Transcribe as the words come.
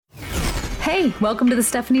Hey, welcome to the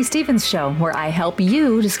Stephanie Stevens Show, where I help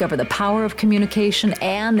you discover the power of communication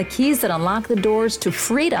and the keys that unlock the doors to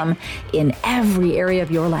freedom in every area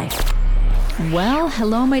of your life. Well,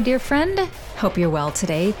 hello, my dear friend. Hope you're well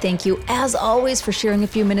today. Thank you, as always, for sharing a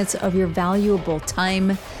few minutes of your valuable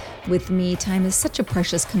time with me. Time is such a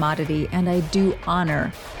precious commodity, and I do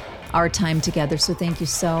honor our time together, so thank you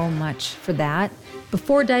so much for that.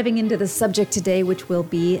 Before diving into the subject today, which will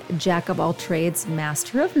be Jack of all trades,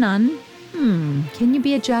 master of none, can you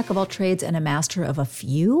be a jack of all trades and a master of a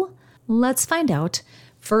few? Let's find out.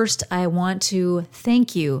 First, I want to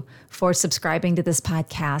thank you for subscribing to this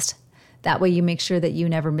podcast. That way you make sure that you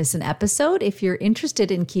never miss an episode. If you're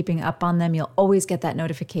interested in keeping up on them, you'll always get that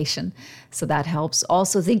notification. So that helps.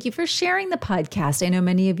 Also, thank you for sharing the podcast. I know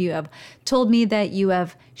many of you have told me that you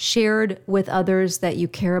have shared with others that you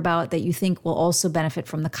care about, that you think will also benefit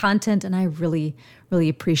from the content. And I really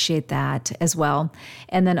appreciate that as well.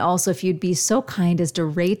 And then also, if you'd be so kind as to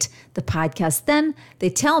rate the podcast, then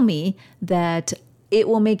they tell me that it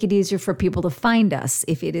will make it easier for people to find us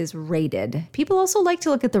if it is rated. People also like to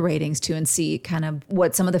look at the ratings too and see kind of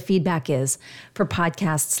what some of the feedback is for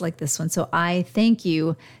podcasts like this one. So I thank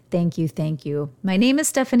you. My name is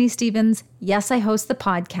Stephanie Stevens. Yes, I host the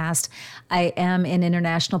podcast. I am an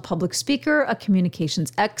international public speaker, a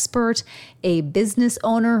communications expert, a business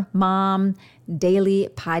owner, mom, daily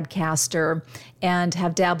podcaster, and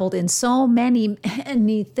have dabbled in so many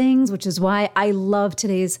things, which is why I love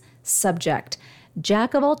today's subject.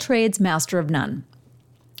 Jack of all trades, master of none.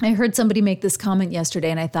 I heard somebody make this comment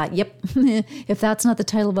yesterday and I thought, yep, if that's not the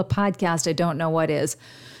title of a podcast, I don't know what is.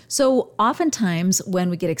 So oftentimes when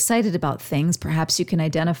we get excited about things, perhaps you can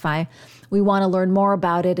identify, we want to learn more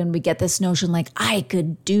about it and we get this notion like, I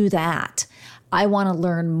could do that. I want to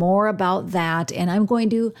learn more about that and I'm going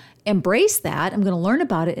to embrace that. I'm going to learn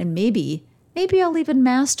about it and maybe I'll even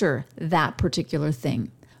master that particular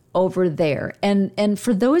thing over there. And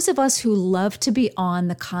for those of us who love to be on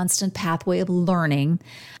the constant pathway of learning,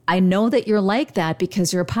 I know that you're like that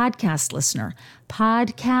because you're a podcast listener.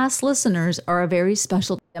 Podcast listeners are a very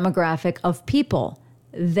special demographic of people.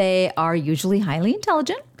 They are usually highly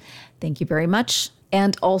intelligent. Thank you very much.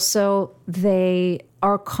 And also they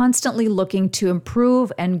are constantly looking to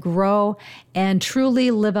improve and grow and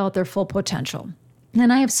truly live out their full potential.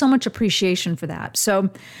 And I have so much appreciation for that. So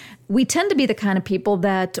we tend to be the kind of people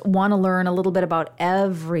that want to learn a little bit about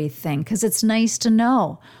everything because it's nice to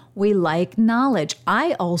know. We like knowledge.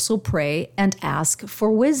 I also pray and ask for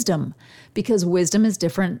wisdom because wisdom is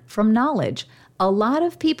different from knowledge. A lot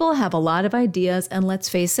of people have a lot of ideas, and let's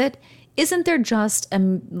face it, isn't there just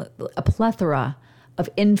a plethora of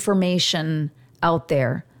information out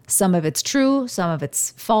there? Some of it's true, some of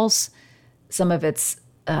it's false, some of it's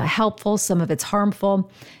helpful, some of it's harmful.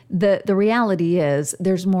 The reality is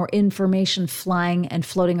there's more information flying and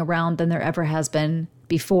floating around than there ever has been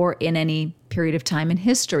before in any period of time in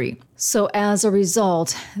history. So as a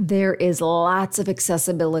result, there is lots of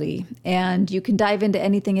accessibility and you can dive into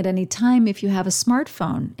anything at any time if you have a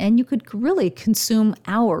smartphone, and you could really consume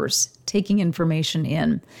hours taking information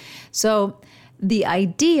in. So the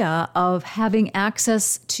idea of having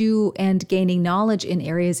access to and gaining knowledge in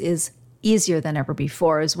areas is easier than ever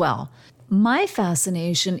before as well. My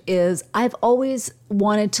fascination is I've always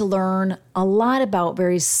wanted to learn a lot about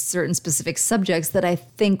very certain specific subjects that I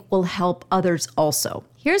think will help others also.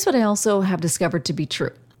 Here's what I also have discovered to be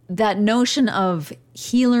true. That notion of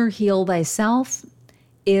healer, heal thyself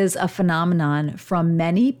is a phenomenon from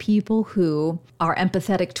many people who are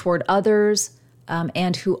empathetic toward others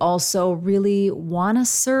and who also really want to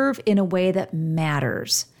serve in a way that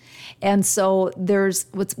matters. And so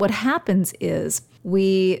what happens is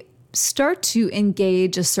we start to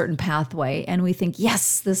engage a certain pathway and we think,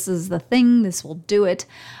 yes, this is the thing, this will do it.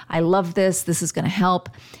 I love this is going to help.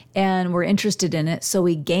 And we're interested in it. So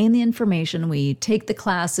we gain the information, we take the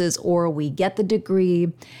classes or we get the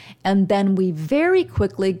degree, and then we very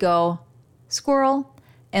quickly go, squirrel,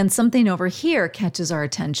 and something over here catches our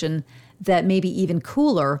attention that may be even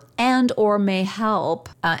cooler and or may help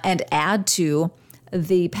and add to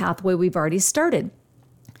the pathway we've already started.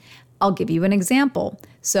 I'll give you an example.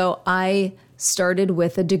 So I started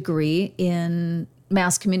with a degree in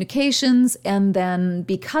mass communications, and then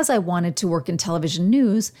because I wanted to work in television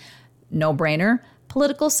news, no brainer,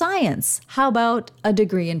 political science. How about a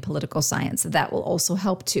degree in political science? That will also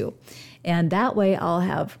help too. And that way I'll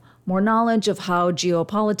have more knowledge of how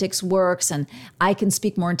geopolitics works, and I can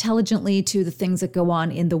speak more intelligently to the things that go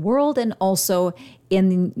on in the world and also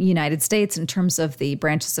in the United States in terms of the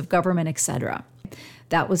branches of government, etc.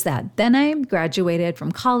 That was that. Then I graduated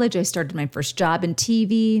from college. I started my first job in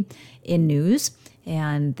TV, in news,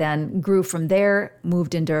 and then grew from there,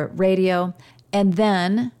 moved into radio. And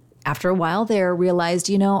then after a while there, realized,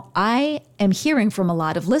 I am hearing from a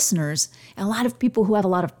lot of listeners and a lot of people who have a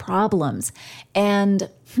lot of problems. And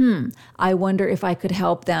I wonder if I could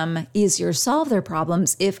help them easier solve their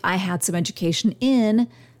problems if I had some education in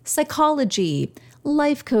psychology,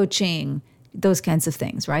 life coaching, those kinds of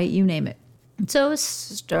things, right? You name it. So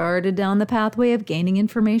started down the pathway of gaining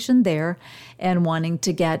information there and wanting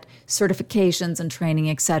to get certifications and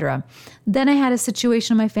training, etc. Then I had a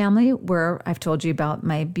situation in my family where I've told you about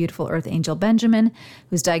my beautiful earth angel Benjamin,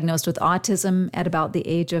 who's diagnosed with autism at about the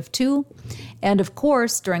age of 2. And of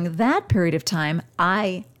course, during that period of time,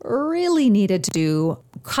 I really needed to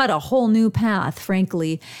cut a whole new path,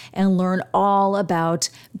 frankly, and learn all about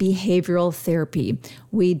behavioral therapy.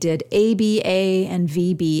 We did ABA and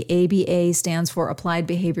VB. ABA stands for Applied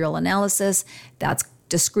Behavioral Analysis. That's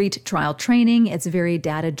discrete trial training. It's very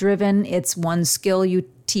data-driven. It's one skill you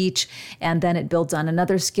teach, and then it builds on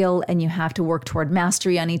another skill, and you have to work toward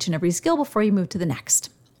mastery on each and every skill before you move to the next.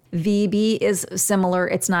 VB is similar.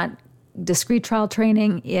 It's not discrete trial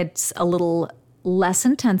training. It's a little less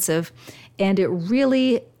intensive, and it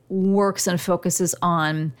really works and focuses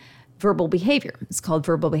on verbal behavior. It's called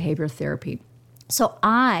verbal behavior therapy. So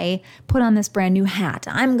I put on this brand new hat.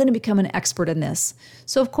 I'm going to become an expert in this.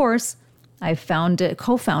 So of course, I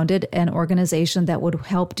co-founded an organization that would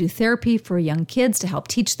help do therapy for young kids to help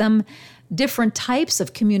teach them different types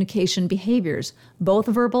of communication behaviors, both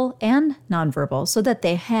verbal and nonverbal, so that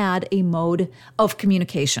they had a mode of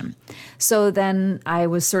communication. So then I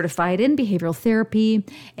was certified in behavioral therapy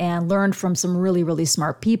and learned from some really, really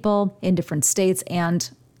smart people in different states and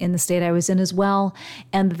in the state I was in as well.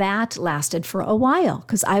 And that lasted for a while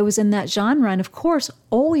because I was in that genre and, of course,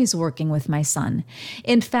 always working with my son.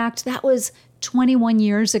 In fact, that was 21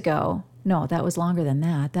 years ago. No, that was longer than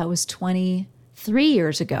that. That was 23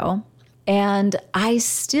 years ago. And I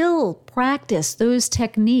still practice those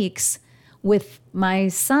techniques with my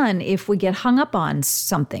son if we get hung up on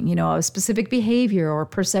something, a specific behavior or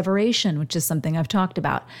perseveration, which is something I've talked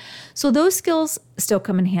about. So those skills still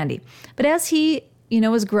come in handy. But as he,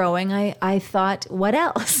 was growing, I thought, what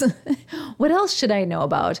else? What else should I know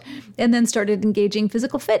about? And then started engaging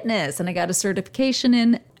physical fitness. And I got a certification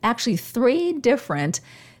in actually 3 different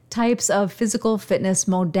types of physical fitness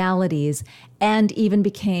modalities and even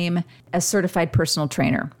became a certified personal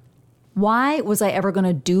trainer. Why was I ever going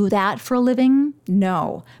to do that for a living?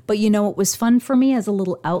 No. But what was fun for me as a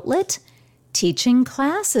little outlet? Teaching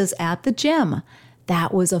classes at the gym.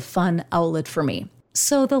 That was a fun outlet for me.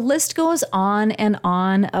 So the list goes on and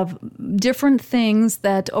on of different things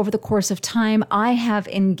that over the course of time I have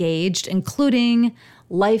engaged, including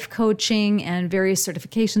life coaching and various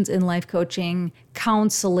certifications in life coaching,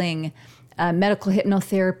 counseling, medical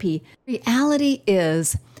hypnotherapy. Reality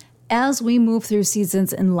is, as we move through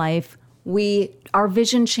seasons in life, our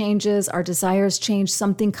vision changes, our desires change,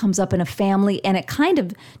 something comes up in a family, and it kind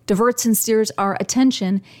of diverts and steers our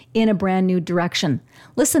attention in a brand new direction.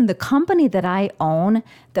 Listen, the company that I own,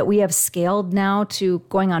 that we have scaled now to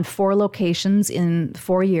going on 4 locations in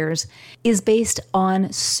 4 years, is based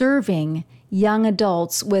on serving young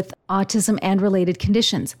adults with autism and related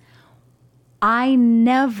conditions. I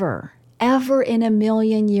never, ever in a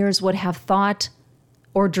million years would have thought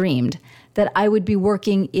or dreamed that I would be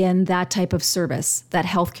working in that type of service, that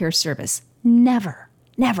healthcare service. Never,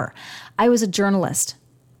 never. I was a journalist.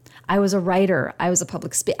 I was a writer. I was a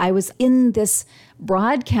public speaker. I was in this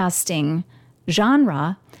broadcasting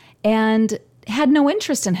genre and had no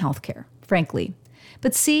interest in healthcare, frankly.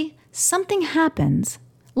 But see, something happens.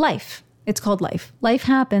 Life. It's called life. Life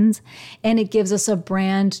happens, and it gives us a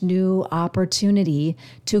brand new opportunity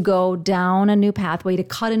to go down a new pathway, to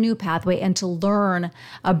cut a new pathway, and to learn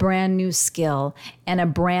a brand new skill and a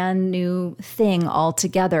brand new thing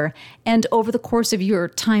altogether. And over the course of your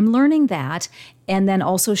time learning that, and then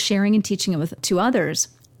also sharing and teaching it to others,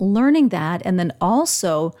 learning that, and then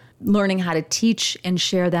also learning how to teach and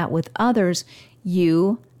share that with others,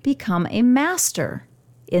 you become a master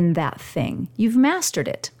in that thing. You've mastered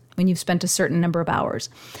it when you've spent a certain number of hours.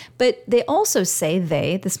 But they also say,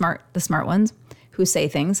 the smart ones who say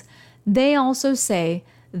things, they also say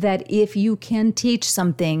that if you can teach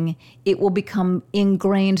something, it will become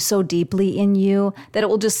ingrained so deeply in you that it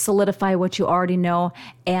will just solidify what you already know,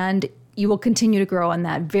 and you will continue to grow in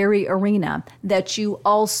that very arena that you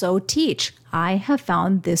also teach. I have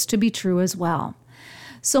found this to be true as well.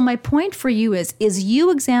 So my point for you is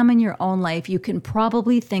you examine your own life, you can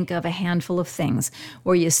probably think of a handful of things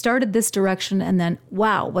where you started this direction and then,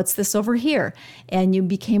 wow, what's this over here? And you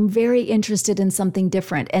became very interested in something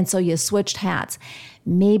different. And so you switched hats.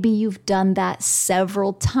 Maybe you've done that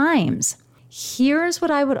several times. Here's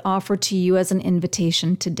what I would offer to you as an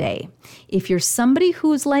invitation today. If you're somebody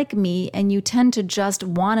who's like me and you tend to just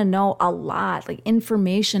want to know a lot, like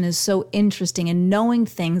information is so interesting and knowing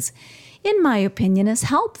things, in my opinion, is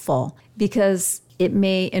helpful because it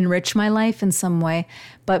may enrich my life in some way,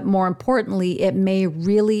 but more importantly, it may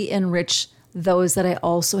really enrich those that I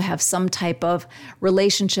also have some type of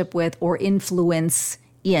relationship with or influence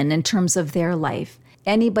in terms of their life.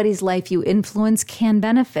 Anybody's life you influence can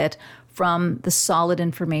benefit from the solid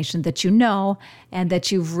information that you know and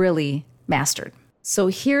that you've really mastered. So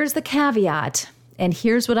here's the caveat, and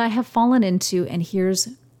here's what I have fallen into, and here's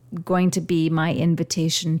going to be my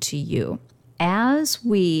invitation to you. As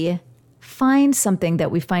we find something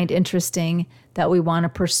that we find interesting, that we want to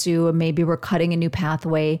pursue, and maybe we're cutting a new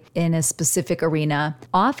pathway in a specific arena,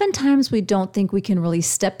 oftentimes we don't think we can really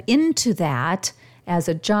step into that as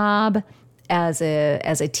a job, as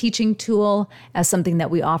a teaching tool, as something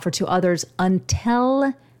that we offer to others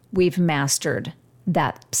until we've mastered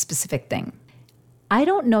that specific thing. I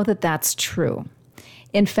don't know that that's true.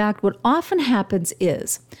 In fact, what often happens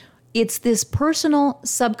is it's this personal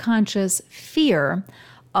subconscious fear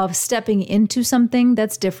of stepping into something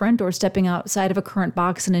that's different or stepping outside of a current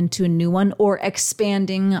box and into a new one or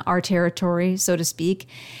expanding our territory, so to speak.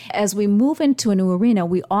 As we move into a new arena,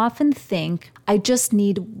 we often think, I just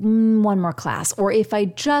need one more class, or if I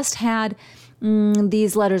just had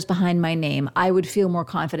these letters behind my name, I would feel more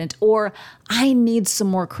confident, or I need some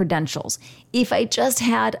more credentials. If I just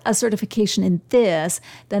had a certification in this,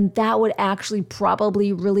 then that would actually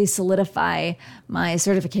probably really solidify my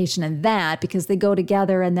certification in that because they go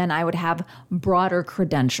together, and then I would have broader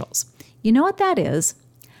credentials. You know what that is?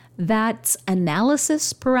 That's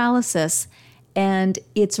analysis paralysis, and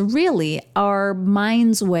it's really our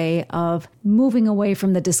mind's way of moving away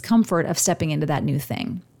from the discomfort of stepping into that new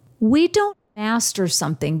thing. We don't master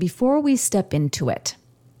something before we step into it.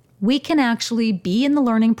 We can actually be in the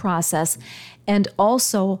learning process and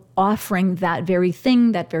also offering that very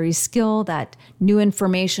thing, that very skill, that new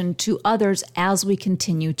information to others as we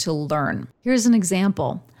continue to learn. Here's an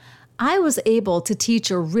example. I was able to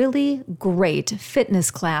teach a really great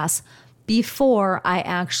fitness class before I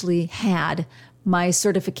actually had my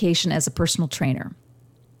certification as a personal trainer.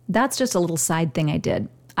 That's just a little side thing I did.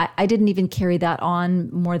 I didn't even carry that on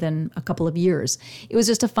more than a couple of years. It was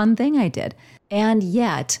just a fun thing I did. And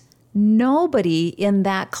yet, nobody in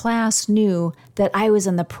that class knew that I was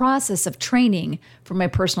in the process of training for my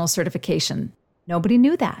personal certification. Nobody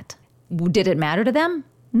knew that. Did it matter to them?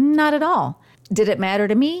 Not at all. Did it matter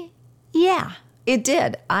to me? Yeah, it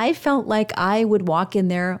did. I felt like I would walk in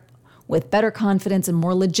there with better confidence and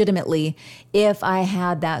more legitimately if I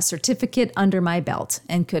had that certificate under my belt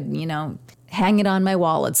and could, hang it on my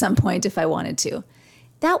wall at some point if I wanted to.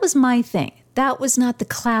 That was my thing. That was not the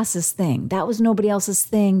class's thing. That was nobody else's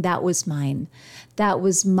thing. That was mine. That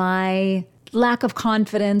was my lack of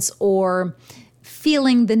confidence or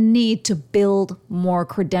feeling the need to build more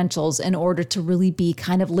credentials in order to really be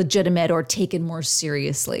kind of legitimate or taken more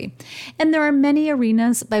seriously. And there are many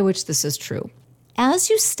arenas by which this is true. As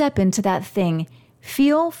you step into that thing,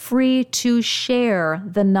 feel free to share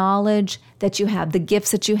the knowledge that you have, the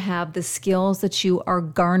gifts that you have, the skills that you are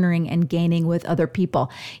garnering and gaining with other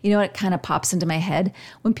people. You know what kind of pops into my head?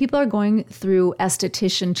 When people are going through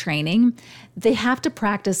esthetician training, they have to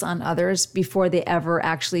practice on others before they ever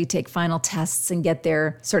actually take final tests and get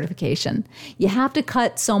their certification. You have to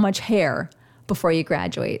cut so much hair before you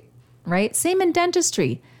graduate, right? Same in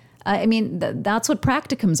dentistry. That's what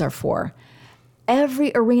practicums are for.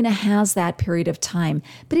 Every arena has that period of time,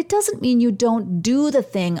 but it doesn't mean you don't do the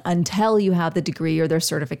thing until you have the degree or their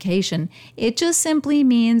certification. It just simply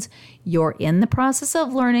means you're in the process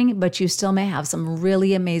of learning, but you still may have some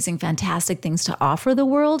really amazing, fantastic things to offer the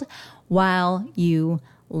world while you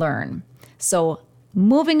learn. So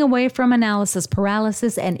moving away from analysis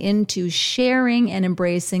paralysis and into sharing and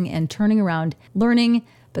embracing and turning around, learning,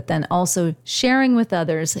 but then also sharing with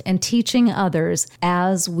others and teaching others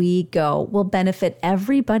as we go will benefit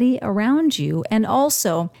everybody around you. And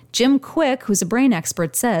also, Jim Kwik, who's a brain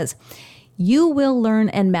expert, says, you will learn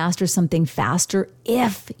and master something faster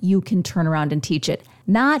if you can turn around and teach it,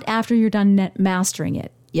 not after you're done mastering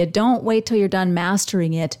it. You don't wait till you're done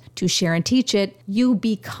mastering it to share and teach it. You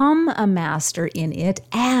become a master in it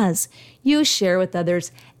as you share with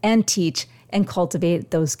others and teach and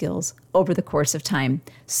cultivate those skills over the course of time.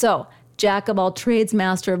 So Jack of all trades,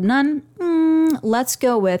 master of none. Let's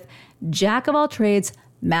go with Jack of all trades,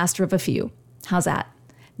 master of a few. How's that?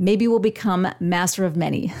 Maybe we'll become master of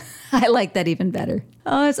many. I like that even better.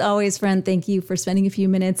 Oh, as always, friend, thank you for spending a few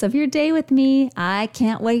minutes of your day with me. I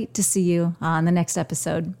can't wait to see you on the next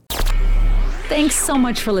episode. Thanks so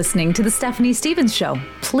much for listening to The Stephanie Stevens Show.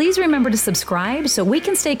 Please remember to subscribe so we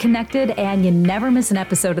can stay connected and you never miss an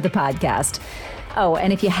episode of the podcast. Oh,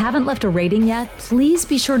 and if you haven't left a rating yet, please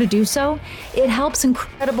be sure to do so. It helps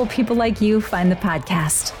incredible people like you find the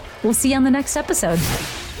podcast. We'll see you on the next episode.